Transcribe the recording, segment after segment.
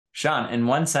Sean, in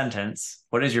one sentence,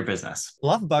 what is your business?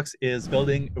 LoveBox is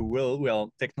building a world where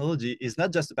technology is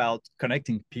not just about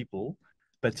connecting people,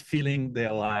 but filling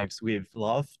their lives with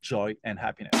love, joy, and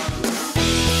happiness.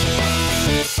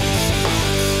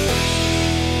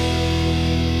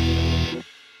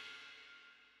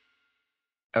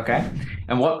 Okay.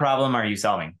 And what problem are you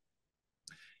solving?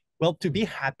 Well, to be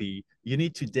happy, you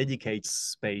need to dedicate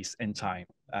space and time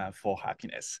for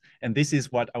happiness. And this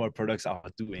is what our products are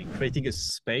doing, creating a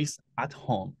space at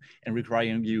home and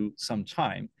requiring you some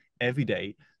time every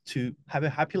day to have a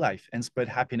happy life and spread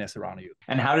happiness around you.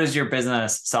 And how does your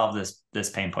business solve this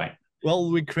pain point?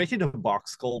 Well, we created a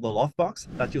box called the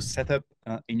LoveBox that you set up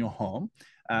in your home.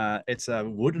 It's a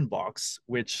wooden box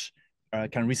which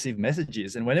can receive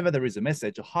messages. And whenever there is a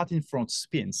message, a heart in front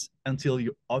spins until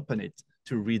you open it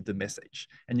to read the message.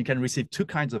 And you can receive two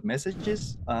kinds of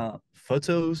messages,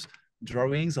 photos,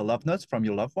 drawings, or love notes from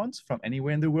your loved ones from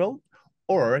anywhere in the world.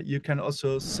 Or you can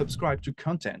also subscribe to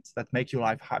content that make your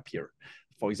life happier.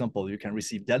 For example, you can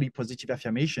receive daily positive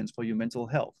affirmations for your mental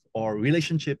health or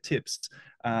relationship tips,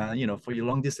 for your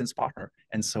long distance partner,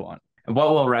 and so on. And what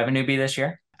will revenue be this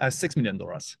year? $6 million.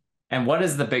 And what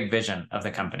is the big vision of the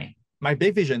company? My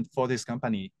big vision for this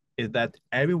company is that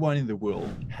everyone in the world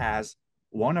has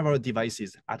one of our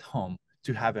devices at home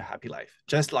to have a happy life.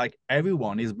 Just like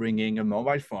everyone is bringing a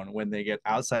mobile phone when they get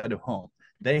outside of home,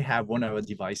 they have one of our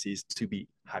devices to be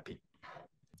happy.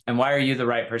 And why are you the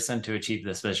right person to achieve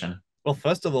this vision? Well,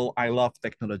 first of all, I love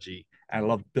technology. I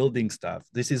love building stuff.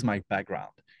 This is my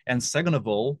background. And second of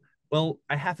all, well,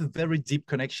 I have a very deep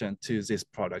connection to this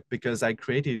product because I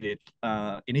created it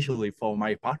initially for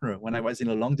my partner when I was in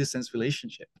a long distance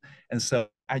relationship. And so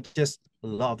I just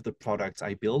love the products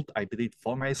I built. I built it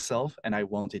for myself and I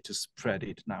wanted to spread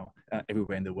it now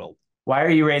everywhere in the world. Why are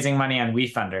you raising money on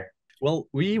WeFunder? Well,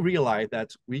 we realized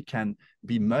that we can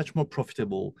be much more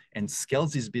profitable and scale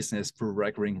this business through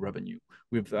recurring revenue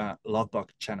with LoveBox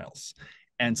channels.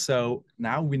 And so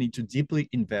now we need to deeply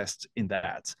invest in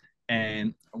that.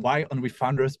 And why on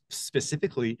WeFunder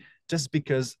specifically? Just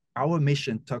because our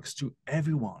mission talks to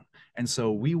everyone. And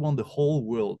so we want the whole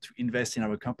world to invest in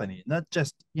our company, not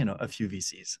just, a few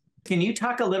VCs. Can you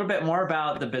talk a little bit more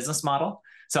about the business model?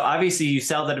 So obviously you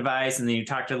sell the device and then you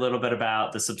talked a little bit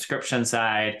about the subscription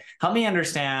side. Help me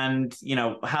understand,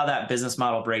 how that business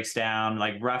model breaks down,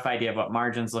 like rough idea of what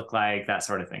margins look like, that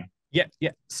sort of thing. Yeah.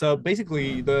 So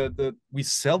basically, we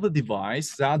sell the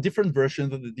device. There are different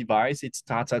versions of the device. It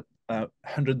starts at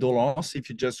 $100 if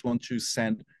you just want to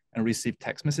send and receive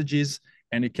text messages,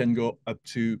 and it can go up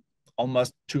to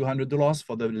almost $200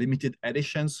 for the limited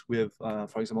editions. With,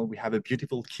 for example, we have a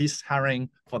beautiful Kiss herring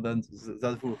for those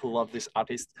who love this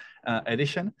artist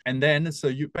edition. And then, so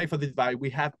you pay for the device. We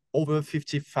have over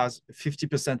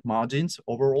 50% margins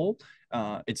overall.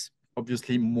 It's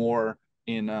obviously more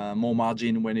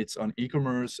margin when it's on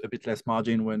e-commerce, a bit less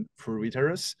margin when through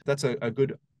retailers. That's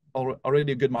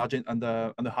already a good margin on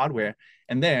the hardware.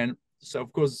 And then, so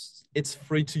of course, it's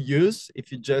free to use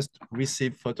if you just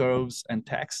receive photos and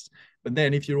text. But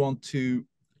then if you want to,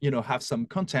 have some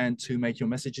content to make your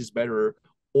messages better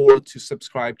or to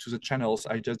subscribe to the channels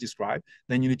I just described,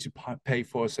 then you need to pay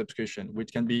for a subscription,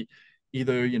 which can be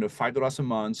either $5 a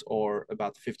month or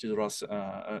about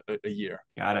 $50 a year.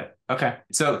 Got it. Okay.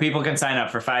 So people can sign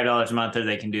up for $5 a month or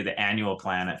they can do the annual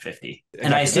plan at 50. Exactly.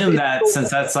 And I assume that since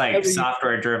that's like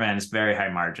software driven, it's very high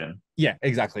margin. Yeah,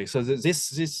 exactly. So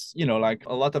this, like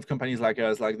a lot of companies like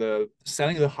us, like the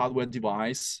selling the hardware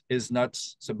device is not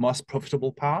the most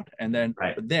profitable part. And then,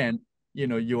 right. But then,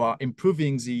 you are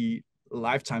improving the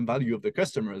lifetime value of the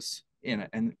customers.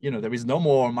 And there is no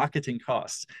more marketing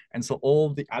costs, and so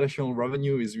all the additional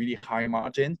revenue is really high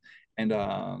margin,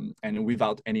 and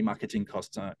without any marketing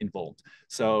costs involved.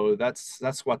 So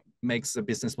that's what makes the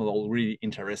business model really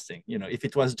interesting. If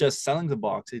it was just selling the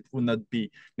box, it would not be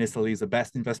necessarily the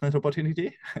best investment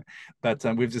opportunity, but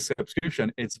with the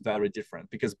subscription, it's very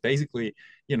different because basically,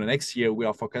 next year we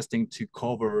are forecasting to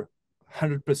cover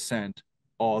 100%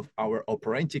 of our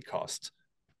operating costs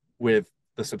with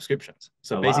the subscriptions.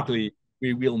 So basically,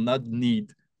 we will not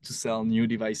need to sell new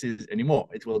devices anymore.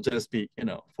 It will just be,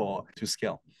 to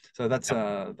scale. So that's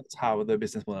how the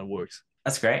business model works.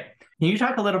 That's great. Can you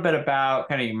talk a little bit about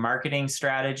kind of your marketing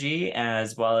strategy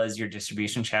as well as your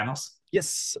distribution channels?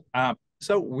 Yes.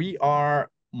 So we are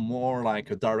more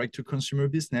like a direct-to-consumer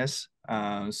business.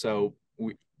 So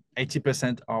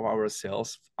 80% of our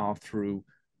sales are through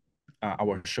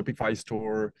our Shopify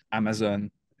store,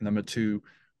 Amazon, number two,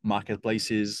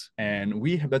 marketplaces, and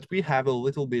we have a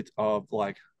little bit of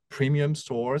like premium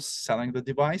stores selling the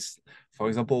device. For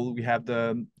example, we have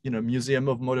the Museum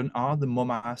of Modern Art, the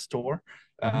MoMA store,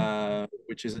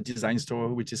 which is a design store,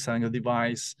 which is selling a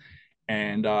device,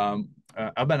 and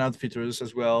Urban Outfitters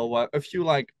as well. Well, a few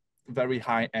like very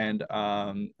high-end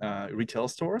retail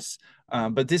stores.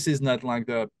 But this is not like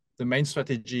the main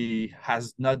strategy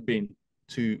has not been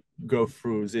to go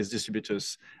through these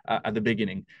distributors at the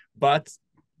beginning. But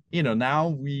now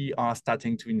we are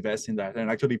starting to invest in that, and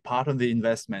actually part of the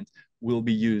investment will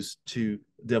be used to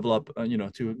develop,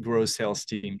 to grow a sales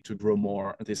team, to grow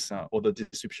more this other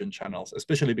distribution channels,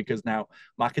 especially because now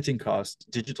marketing costs,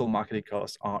 digital marketing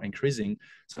costs are increasing.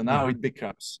 So now it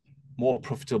becomes more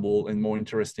profitable and more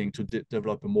interesting to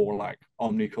develop a more like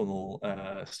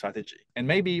omnichannel strategy. And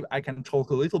maybe I can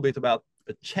talk a little bit about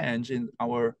a change in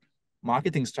our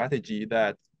marketing strategy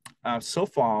that so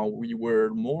far we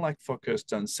were more like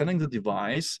focused on selling the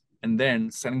device and then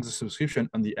selling the subscription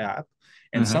on the app.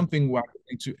 And something we're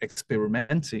going to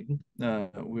experimenting,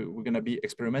 we're going to be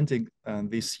experimenting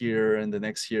this year and the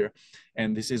next year,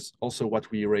 and this is also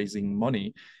what we're raising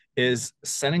money, is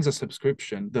selling the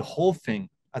subscription, the whole thing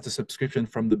as a subscription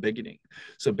from the beginning.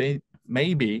 So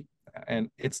maybe, and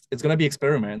it's going to be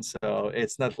experiments, so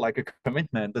it's not like a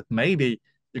commitment, but maybe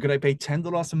you're going to pay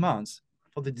 $10 a month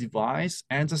for the device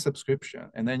and the subscription,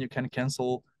 and then you can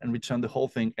cancel and return the whole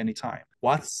thing anytime.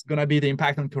 What's going to be the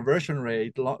impact on conversion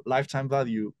rate, lifetime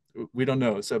value? We don't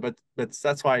know. So, but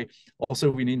that's why also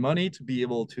we need money to be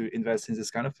able to invest in this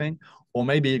kind of thing. Or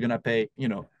maybe you're going to pay,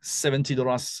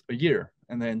 $70 a year,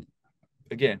 and then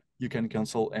again, you can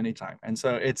cancel anytime. And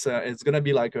so it's going to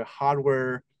be like a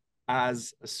hardware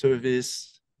as a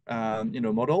service,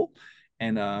 model.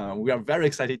 And we are very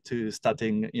excited to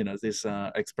starting, this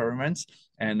experiments.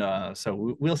 And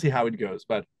so we'll see how it goes.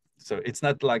 But so it's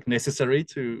not like necessary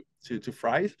to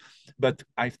thrive, but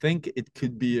I think it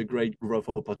could be a great growth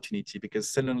opportunity because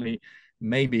suddenly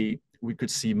maybe we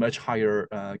could see much higher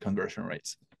conversion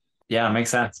rates. Yeah, makes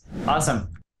sense. Awesome.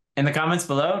 In the comments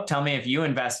below, tell me if you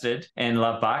invested in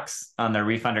LoveBox on their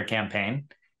WeFunder campaign.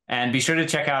 And be sure to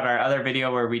check out our other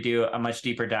video where we do a much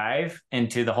deeper dive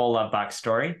into the whole LoveBox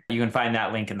story. You can find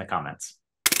that link in the comments.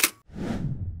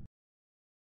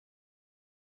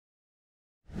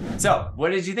 So what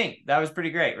did you think? That was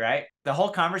pretty great, right? The whole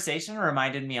conversation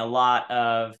reminded me a lot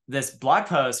of this blog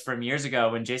post from years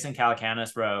ago when Jason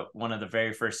Calacanis wrote one of the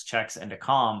very first checks into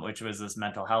Calm, which was this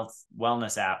mental health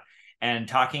wellness app, and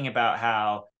talking about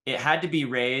how it had to be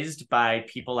raised by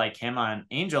people like him on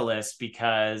AngelList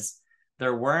because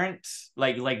there weren't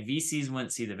like VCs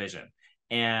wouldn't see the vision.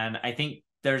 And I think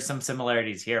there's some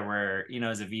similarities here where,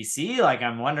 as a VC, like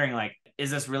I'm wondering, like, is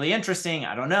this really interesting?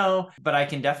 I don't know, but I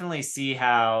can definitely see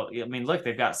how, look,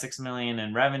 they've got 6 million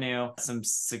in revenue, some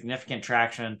significant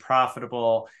traction,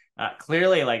 profitable.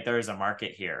 Clearly, like there's a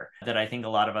market here that I think a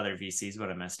lot of other VCs would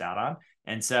have missed out on.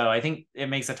 And so I think it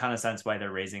makes a ton of sense why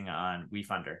they're raising on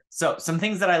WeFunder. So some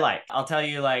things that I like, I'll tell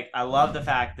you, like, I love the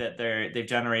fact that they've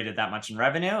generated that much in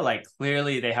revenue. Like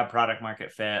clearly they have product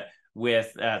market fit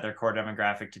with their core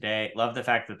demographic today. Love the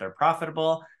fact that they're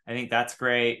profitable. I think that's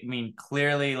great.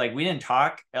 Clearly, like we didn't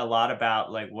talk a lot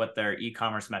about like what their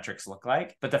e-commerce metrics look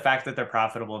like, but the fact that they're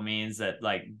profitable means that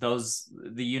like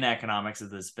the unit economics of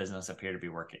this business appear to be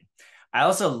working. I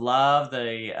also love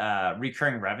the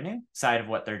recurring revenue side of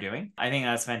what they're doing. I think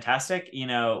that's fantastic.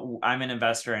 I'm an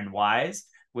investor in Wise,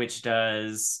 which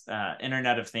does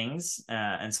Internet of Things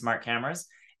and smart cameras.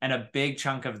 And a big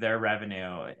chunk of their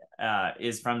revenue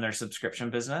is from their subscription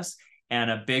business. And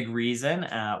a big reason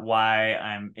why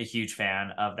I'm a huge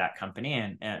fan of that company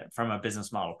and from a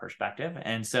business model perspective.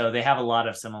 And so they have a lot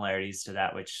of similarities to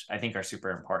that, which I think are super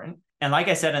important. And like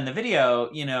I said in the video,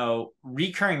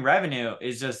 recurring revenue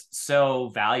is just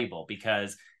so valuable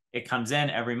because it comes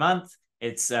in every month.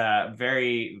 It's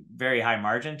very, very high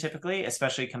margin typically,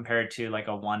 especially compared to like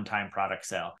a one-time product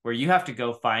sale where you have to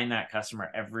go find that customer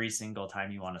every single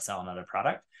time you want to sell another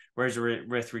product. Whereas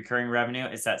with recurring revenue,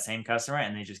 it's that same customer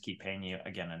and they just keep paying you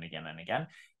again and again and again.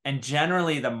 And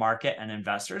generally the market and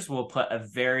investors will put a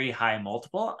very high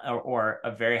multiple or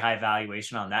a very high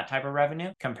valuation on that type of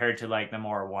revenue compared to like the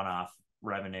more one-off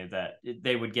revenue that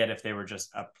they would get if they were just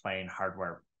a plain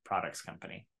hardware products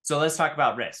company. So let's talk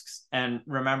about risks. And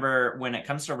remember, when it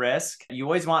comes to risk, you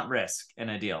always want risk in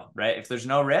a deal, right? If there's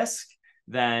no risk,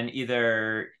 then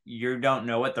either you don't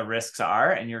know what the risks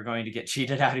are and you're going to get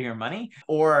cheated out of your money,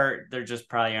 or there just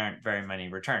probably aren't very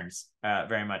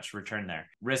much return there.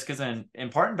 Risk isn't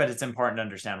important, but it's important to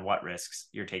understand what risks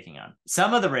you're taking on.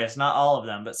 Some of the risks, not all of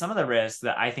them, but some of the risks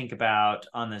that I think about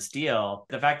on this deal,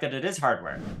 the fact that it is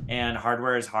hardware and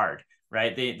hardware is hard,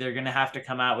 right? They're going to have to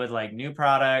come out with like new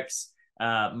products.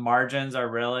 Margins are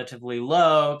relatively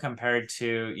low compared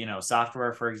to,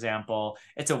 software, for example.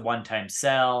 It's a one-time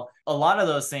sell. A lot of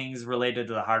those things related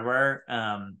to the hardware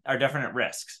are definite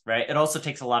risks, right? It also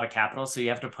takes a lot of capital. So you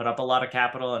have to put up a lot of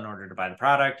capital in order to buy the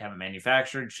product, have it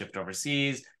manufactured, shipped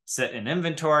overseas, sit in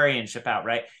inventory and ship out,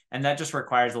 right? And that just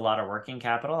requires a lot of working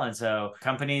capital. And so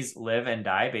companies live and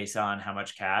die based on how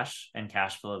much cash and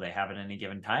cash flow they have at any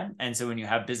given time. And so when you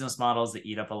have business models that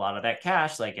eat up a lot of that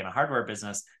cash, like in a hardware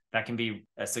business, that can be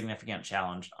a significant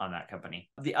challenge on that company.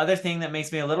 The other thing that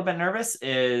makes me a little bit nervous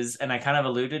is, and I kind of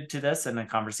alluded to this in the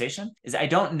conversation, is I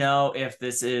don't know if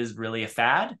this is really a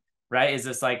fad, right? Is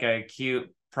this like a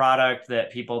cute product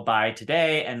that people buy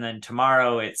today and then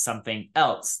tomorrow it's something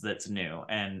else that's new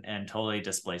and totally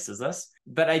displaces this?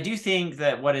 But I do think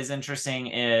that what is interesting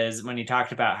is when you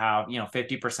talked about how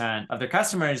 50% of their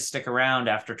customers stick around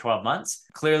after 12 months,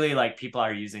 clearly like people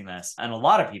are using this, and a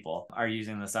lot of people are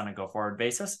using this on a go forward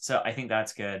basis. So I think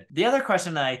that's good. The other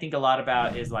question that I think a lot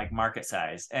about is like market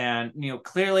size, and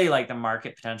clearly like the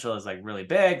market potential is like really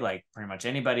big, like pretty much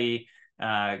anybody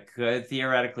could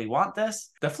theoretically want this.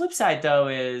 The flip side, though,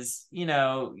 is,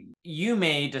 you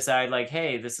may decide like,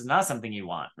 hey, this is not something you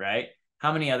want, right?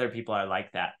 How many other people are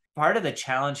like that? Part of the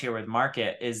challenge here with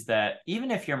market is that even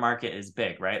if your market is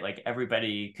big, right? Like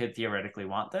everybody could theoretically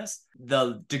want this,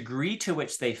 the degree to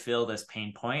which they feel this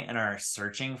pain point and are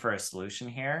searching for a solution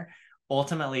here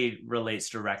ultimately relates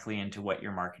directly into what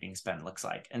your marketing spend looks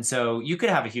like. And so you could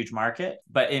have a huge market,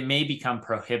 but it may become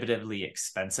prohibitively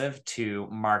expensive to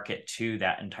market to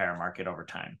that entire market over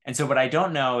time. And so what I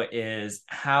don't know is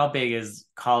how big is,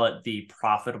 call it, the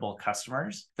profitable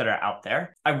customers that are out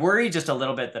there. I worry just a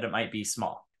little bit that it might be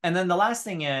small. And then the last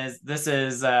thing is, this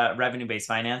is revenue-based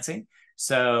financing.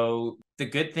 So the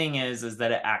good thing is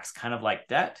that it acts kind of like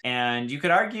debt. And you could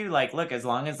argue like, look, as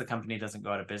long as the company doesn't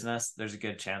go out of business, there's a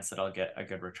good chance that I'll get a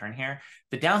good return here.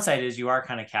 The downside is you are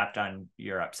kind of capped on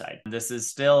your upside. This is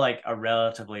still like a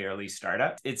relatively early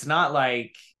startup. It's not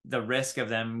like the risk of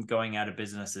them going out of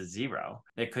business is zero.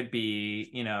 It could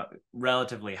be,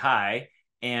 relatively high,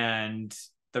 and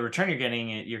the return you're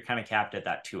getting, you're kind of capped at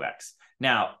that 2x.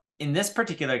 Now, in this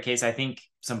particular case, I think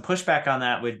some pushback on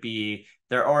that would be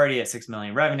they're already at 6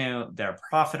 million revenue. They're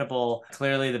profitable.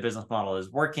 Clearly, the business model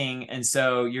is working. And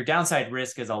so your downside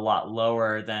risk is a lot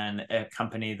lower than a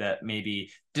company that maybe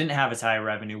didn't have as high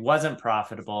revenue, wasn't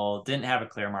profitable, didn't have a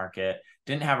clear market,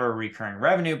 didn't have a recurring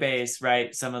revenue base,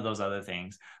 right? Some of those other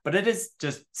things. But it is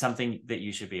just something that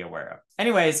you should be aware of.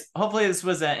 Anyways, hopefully this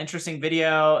was an interesting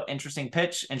video, interesting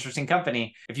pitch, interesting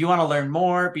company. If you want to learn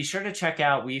more, be sure to check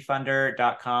out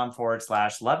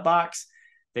WeFunder.com/LoveBox.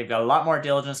 They've got a lot more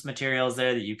diligence materials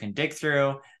there that you can dig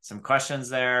through, some questions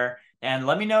there. And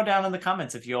let me know down in the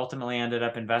comments if you ultimately ended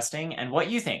up investing and what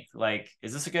you think. Like,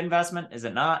 is this a good investment? Is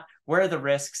it not? Where are the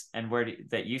risks and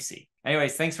that you see?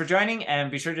 Anyways, thanks for joining, and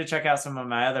be sure to check out some of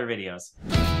my other videos.